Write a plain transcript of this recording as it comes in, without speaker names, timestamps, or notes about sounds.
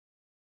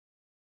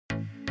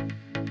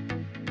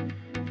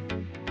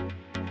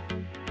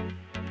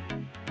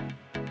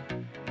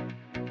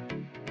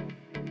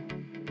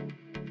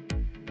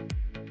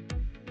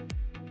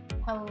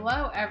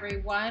Hello,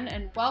 everyone,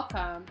 and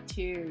welcome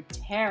to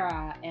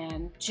Tara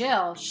and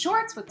Jill,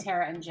 Shorts with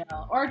Tara and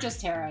Jill, or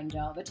just Tara and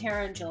Jill, the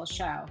Tara and Jill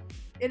show.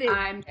 It is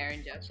Tara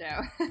and Jill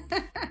show.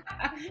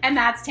 And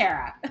that's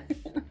Tara.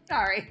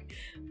 Sorry.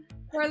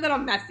 We're a little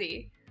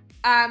messy.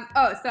 So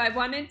I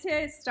wanted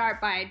to start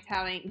by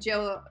telling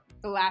Jill,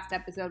 the last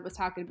episode was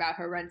talking about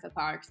her rental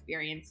car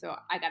experience, so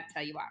I got to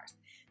tell you ours.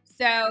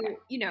 So,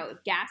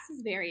 gas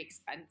is very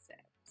expensive.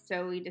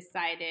 So we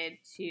decided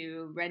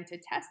to rent a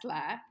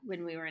Tesla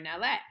when we were in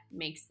LA.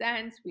 Makes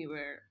sense. We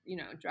were,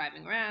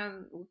 driving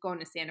around, going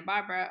to Santa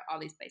Barbara, all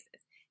these places.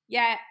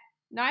 Yet,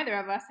 neither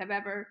of us have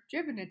ever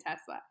driven a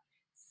Tesla.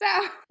 So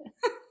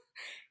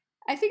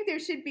I think there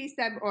should be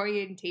some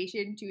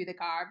orientation to the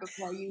car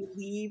before you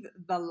leave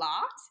the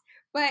lot.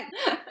 But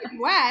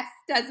Wes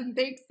doesn't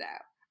think so.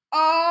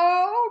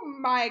 Oh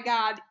my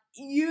God.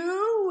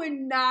 You would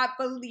not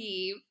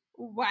believe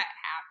what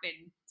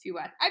happened to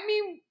us. I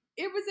mean,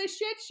 it was a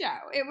shit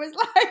show. It was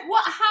like,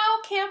 well,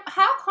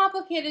 how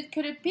complicated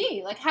could it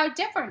be? Like, how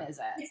different is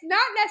it? It's not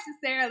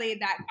necessarily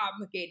that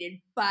complicated,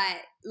 but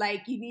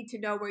like you need to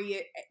know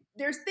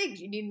there's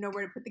things you need to know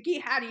where to put the key.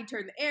 How do you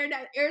turn the air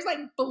down? Air's like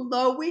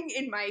blowing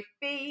in my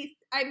face.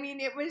 I mean,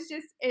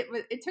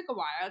 it took a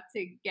while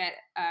to get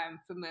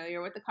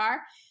familiar with the car,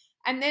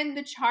 and then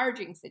the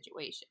charging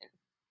situation.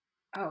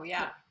 Oh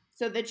yeah.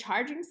 So the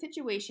charging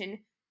situation.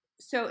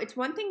 So it's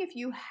one thing if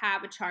you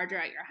have a charger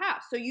at your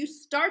house. So you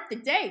start the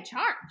day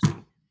charged.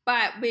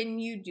 But when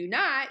you do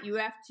not, you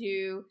have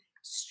to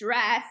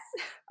stress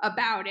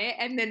about it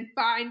and then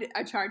find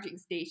a charging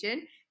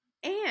station.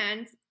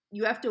 And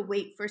you have to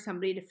wait for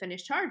somebody to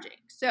finish charging.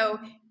 So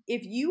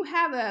if you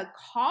have a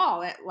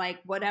call at like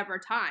whatever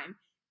time,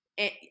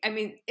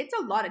 it's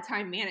a lot of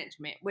time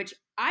management, which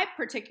I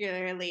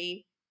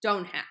particularly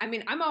don't have. I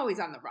mean, I'm always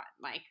on the run,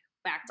 like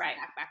back to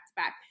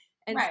back.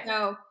 And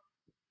so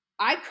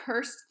I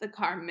cursed the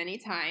car many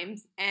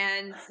times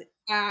and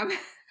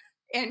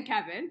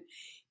Kevin.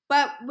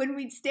 But when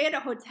we'd stay at a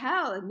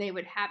hotel and they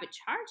would have it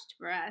charged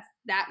for us,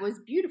 that was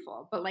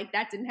beautiful. But like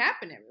that didn't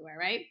happen everywhere,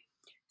 right?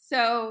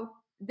 So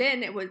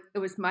then it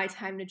was my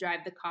time to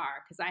drive the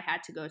car because I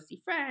had to go see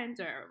friends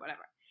or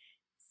whatever.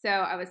 So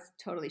I was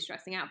totally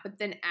stressing out. But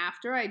then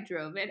after I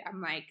drove it,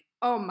 I'm like,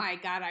 oh my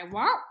God,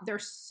 they're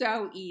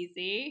so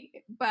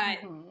easy. But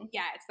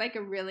yeah, it's like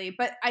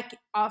but I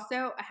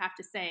have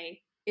to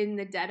say, in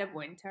the dead of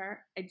winter,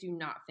 I do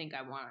not think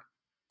I want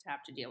to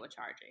have to deal with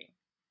charging.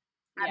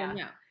 I don't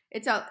know.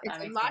 It's a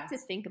lot to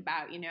think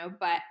about,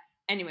 but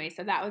anyway,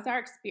 so that was our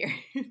experience.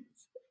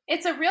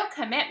 It's a real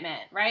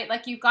commitment, right?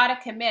 Like you got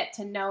to commit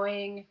to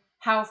knowing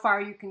how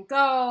far you can go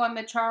on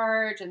the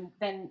charge and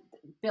then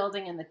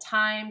building in the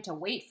time to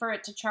wait for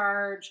it to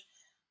charge.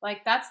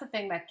 Like that's the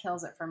thing that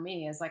kills it for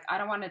me is like, I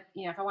don't want to,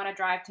 if I want to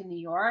drive to New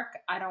York,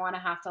 I don't want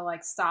to have to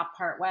like stop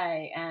part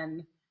way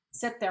and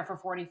sit there for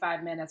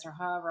 45 minutes or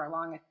however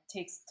long it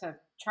takes to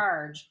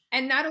charge.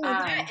 And not only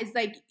that, is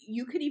like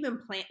you could even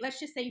plan, let's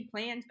just say you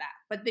planned that,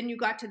 but then you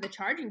got to the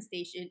charging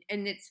station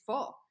and it's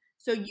full.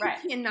 So you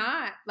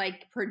cannot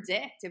like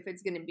predict if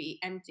it's going to be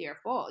empty or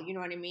full. You know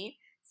what I mean?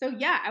 So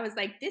yeah, I was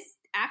like, this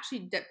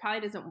actually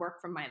probably doesn't work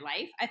for my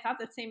life. I thought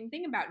the same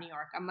thing about New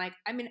York. I'm like,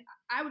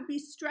 I would be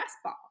stress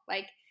ball.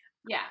 Like,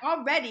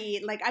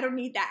 already, like, I don't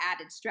need that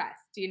added stress,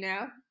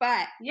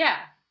 But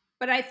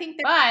but I think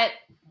that.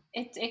 But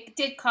it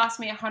did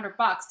cost me $100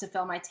 to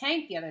fill my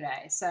tank the other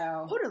day.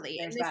 So totally.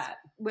 There's that.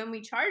 When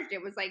we charged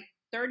it was like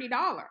 $30.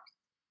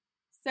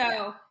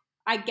 So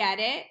I get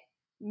it.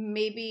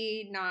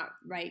 Maybe not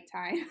right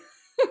time.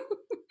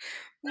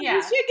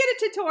 You should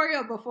get a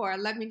tutorial before.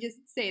 Let me just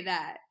say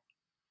that.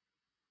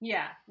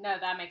 Yeah, no,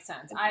 that makes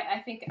sense.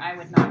 I think I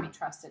would not be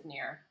trusted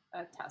near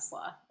a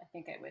Tesla. I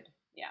think I would,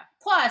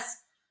 Plus,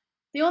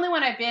 the only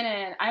one I've been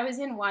in, I was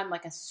in one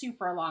like a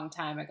super long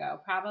time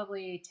ago,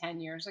 probably 10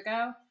 years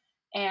ago.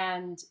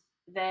 And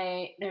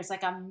there's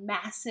like a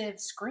massive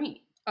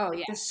screen. Oh,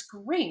 yeah. The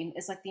screen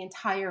is like the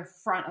entire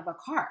front of a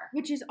car.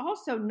 Which is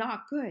also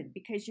not good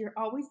because you're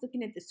always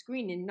looking at the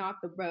screen and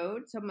not the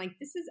road. So I'm like,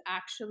 this is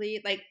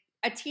actually like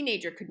a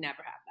teenager could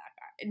never have that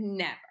car.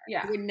 Never.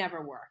 Yeah. It would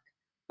never work.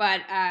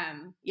 But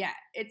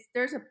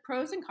there's a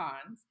pros and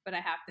cons, but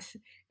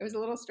it was a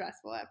little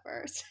stressful at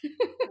first.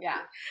 Yeah,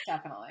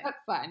 definitely. But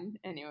fun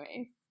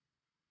anyway.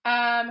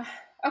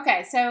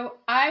 Okay, so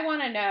I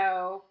want to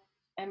know,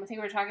 and the thing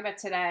we're talking about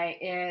today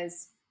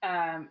is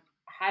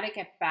how to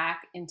get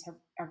back into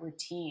a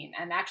routine.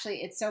 And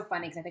actually, it's so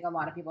funny because I think a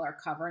lot of people are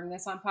covering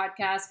this on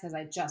podcasts because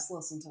I just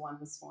listened to one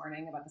this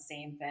morning about the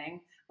same thing,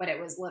 but it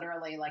was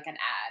literally like an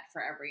ad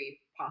for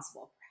every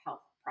possible health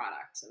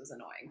product. So it was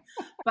annoying.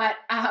 But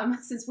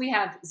since we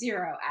have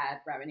zero ad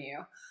revenue,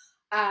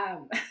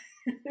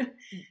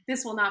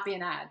 this will not be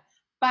an ad.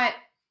 But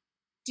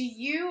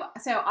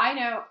so I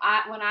know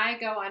when I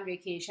go on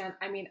vacation,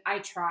 I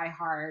try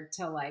hard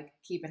to like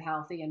keep it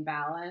healthy and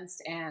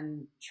balanced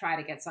and try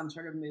to get some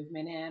sort of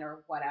movement in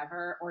or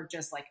whatever, or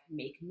just like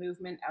make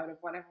movement out of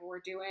whatever we're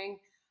doing.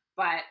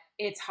 But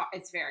it's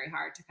very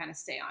hard to kind of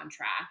stay on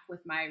track with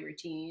my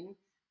routine.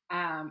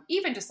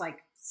 even just like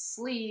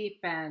sleep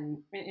and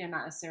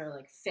not necessarily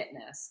like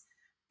fitness.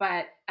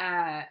 But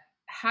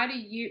how do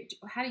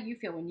you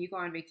feel when you go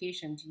on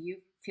vacation? Do you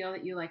feel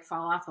that you like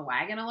fall off the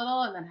wagon a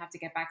little and then have to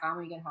get back on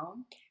when you get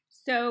home?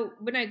 So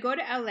when I go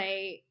to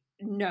LA,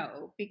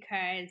 no,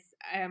 because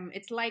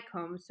it's like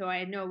home. So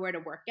I know where to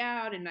work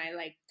out and I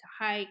like to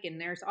hike, and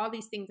there's all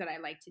these things that I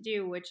like to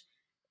do, which,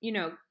 you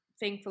know,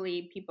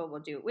 thankfully people will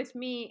do it with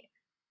me.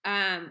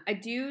 I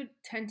do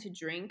tend to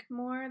drink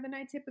more than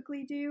I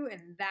typically do,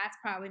 and that's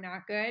probably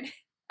not good.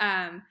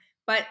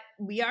 But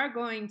we are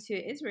going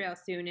to Israel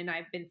soon, and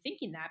I've been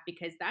thinking that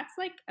because that's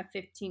like a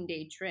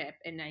 15-day trip,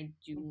 and I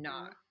do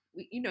not.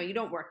 Mhm. You know, you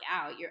don't work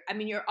out. I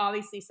mean, you're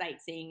obviously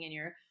sightseeing and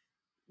you're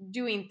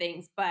doing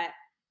things, but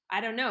I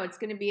don't know. It's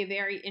going to be a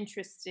very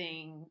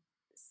interesting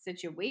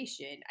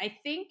situation. I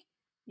think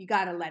you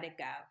got to let it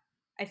go.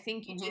 I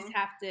think you just Mhm.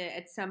 have to,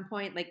 at some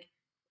point, like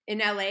in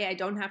LA, I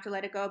don't have to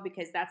let it go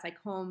because that's like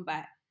home.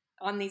 But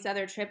on these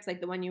other trips,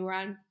 like the one you were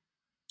on,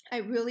 I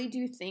really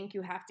do think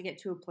you have to get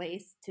to a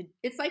place to,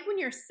 it's like when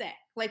you're sick.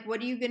 Like, what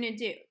are you going to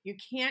do? You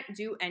can't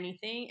do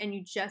anything and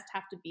you just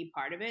have to be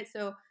part of it.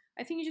 So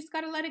I think you just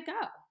got to let it go.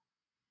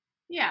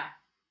 Yeah,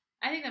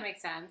 I think that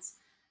makes sense.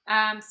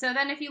 So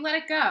then, if you let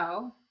it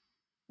go,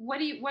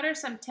 what are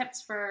some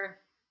tips for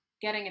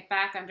getting it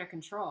back under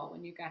control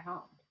when you get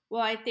home?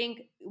 Well, I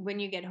think when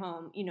you get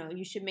home, you know,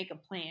 you should make a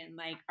plan,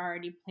 like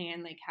already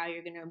plan like how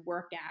you're going to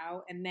work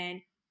out. And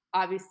then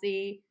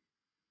obviously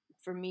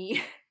for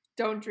me,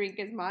 don't drink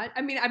as much.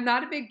 I mean, I'm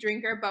not a big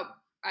drinker, but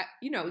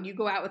you know, you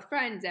go out with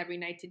friends every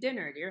night to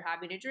dinner, you're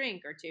having a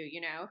drink or two, you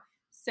know?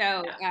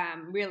 So,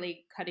 Yeah.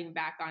 really cutting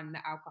back on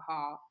the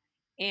alcohol.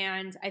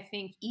 And I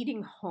think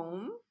eating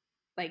home,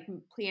 like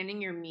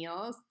planning your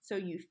meals so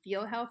you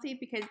feel healthy,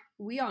 because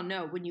we all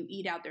know when you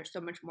eat out, there's so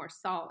much more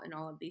salt and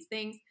all of these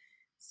things.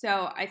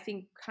 So I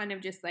think kind of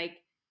just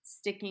like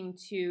sticking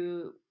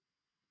to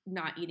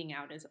not eating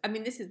out as, I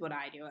mean, this is what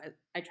I do.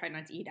 I try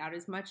not to eat out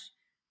as much.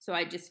 So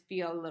I just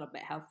feel a little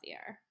bit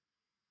healthier.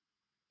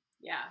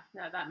 Yeah,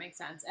 no, that makes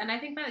sense. And I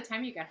think by the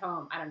time you get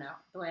home, I don't know,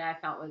 the way I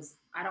felt was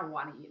I don't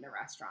want to eat in a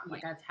restaurant. Yeah,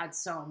 Like I've had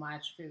so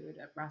much food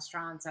at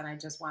restaurants and I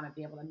just want to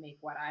be able to make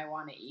what I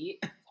want to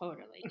eat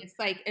totally. It's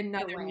like the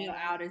another way meal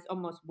I, out is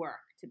almost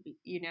work to be,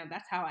 you know,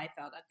 that's how I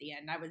felt at the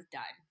end. I was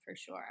done for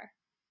sure.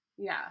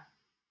 yeah,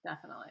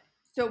 definitely.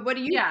 So what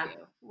do you Yeah.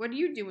 do? What do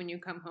you do when you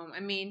come home? I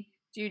mean,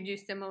 do you do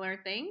similar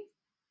things?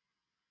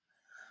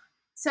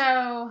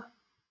 So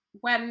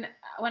when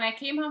I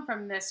came home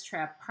from this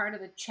trip, part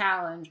of the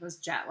challenge was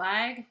jet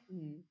lag.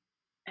 Mm.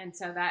 And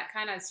so that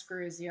kind of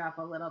screws you up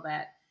a little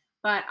bit.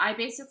 But I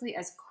basically,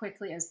 as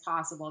quickly as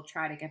possible,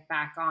 try to get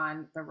back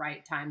on the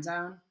right time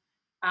zone.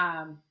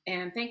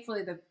 And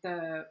thankfully,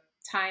 the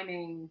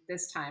timing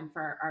this time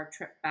for our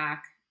trip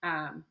back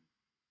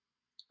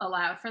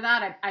allowed for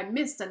that. I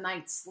missed a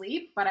night's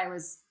sleep, but I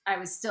was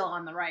still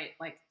on the right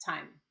like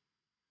time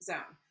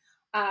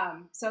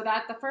zone. So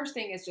that the first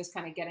thing is just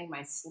kind of getting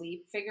my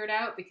sleep figured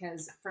out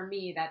because for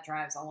me that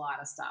drives a lot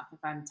of stuff. If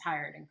I'm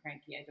tired and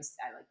cranky, I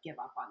like give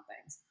up on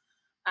things.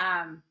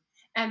 Um,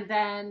 and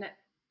then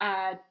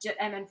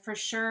and then for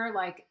sure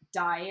like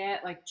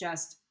diet, like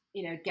just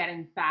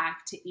getting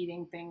back to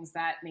eating things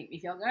that make me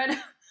feel good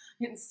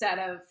instead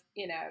of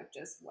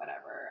just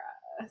whatever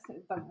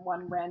the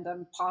one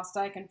random pasta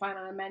I can find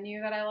on a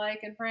menu that I like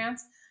in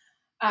France.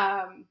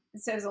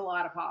 So there's a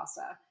lot of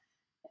pasta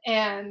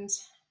and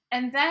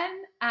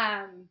then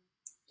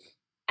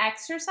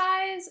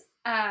exercise.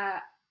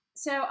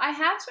 So I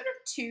have sort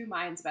of two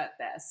minds about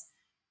this.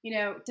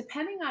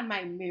 Depending on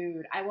my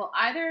mood, I will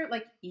either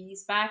like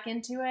ease back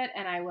into it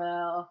and I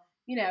will,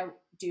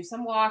 do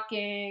some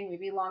walking,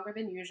 maybe longer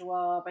than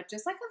usual, but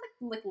just like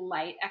a like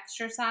light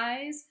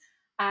exercise.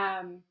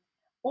 Um,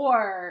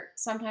 or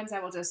sometimes I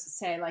will just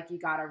say like you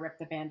gotta rip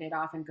the band-aid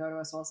off and go to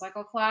a soul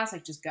cycle class.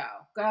 Like just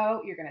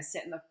go. You're gonna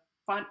sit in the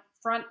front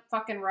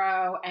fucking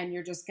row and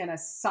you're just gonna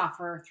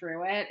suffer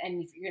through it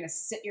and you're gonna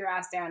sit your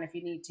ass down if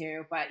you need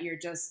to, but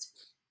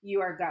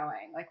you are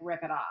going like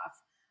rip it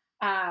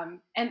off.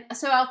 And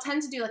so I'll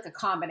tend to do like a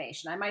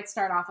combination. I might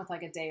start off with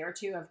like a day or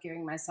two of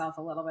giving myself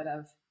a little bit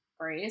of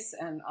grace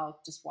and I'll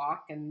just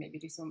walk and maybe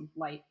do some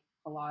light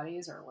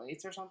Pilates or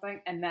weights or something,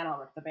 and then I'll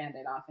rip the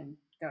band-aid off and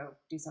go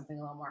do something a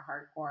little more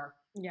hardcore.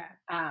 Yeah,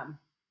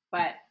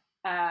 But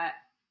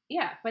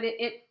yeah, but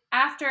it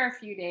after a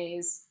few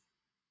days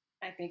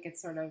I think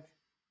it's sort of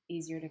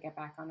easier to get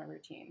back on a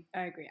routine.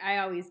 I agree. I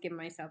always give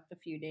myself the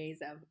few days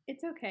of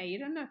it's okay. You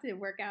don't have to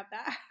work out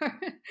that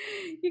hard.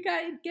 You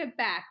got to get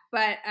back.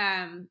 But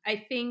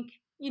I think,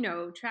 you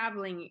know,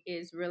 traveling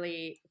is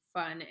really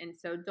fun. And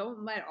so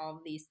don't let all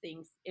of these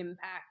things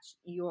impact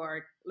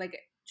your like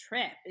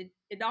trip.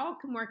 It all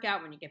can work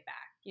out when you get back.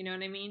 You know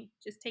what I mean?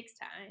 Just takes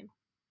time.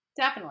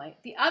 Definitely.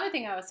 The other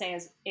thing I would say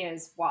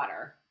is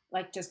water,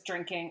 like just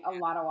drinking a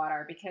lot of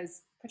water,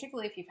 because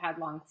particularly if you've had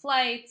long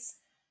flights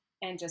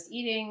and just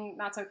eating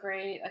not so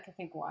great, like I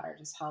think water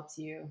just helps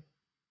you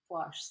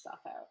flush stuff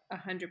out.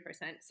 100%.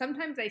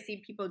 Sometimes I see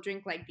people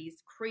drink like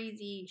these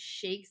crazy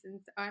shakes and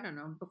I don't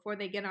know before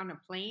they get on a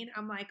plane.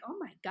 I'm like, oh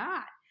my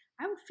god!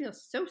 I would feel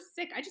so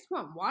sick. I just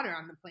want water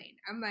on the plane.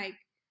 I'm like,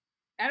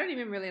 I don't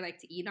even really like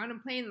to eat on a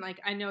plane. Like,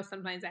 I know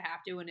sometimes I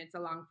have to when it's a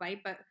long flight,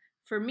 but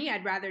for me,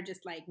 I'd rather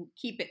just like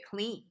keep it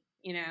clean,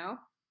 you know?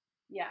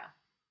 Yeah.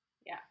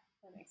 Yeah.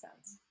 That makes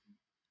sense.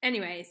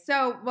 Anyway,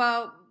 so,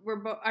 well,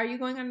 are you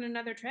going on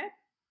another trip?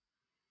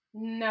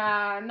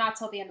 No, not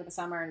till the end of the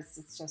summer.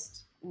 It's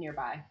just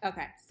nearby.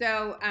 Okay.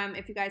 So,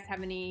 if you guys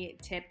have any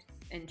tips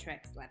and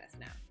tricks, let us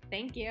know.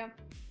 Thank you.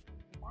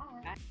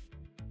 Bye.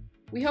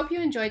 We hope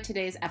you enjoyed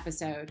today's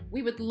episode.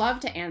 We would love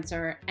to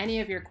answer any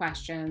of your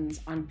questions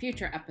on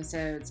future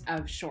episodes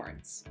of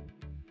Shorts.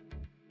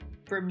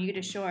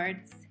 Bermuda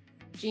shorts,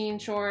 Jean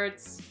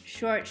shorts,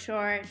 short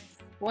shorts,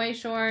 boy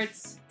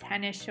shorts,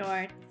 tennis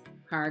shorts,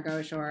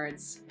 cargo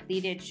shorts,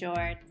 pleated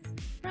shorts,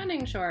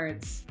 running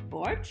shorts,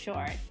 board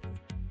shorts.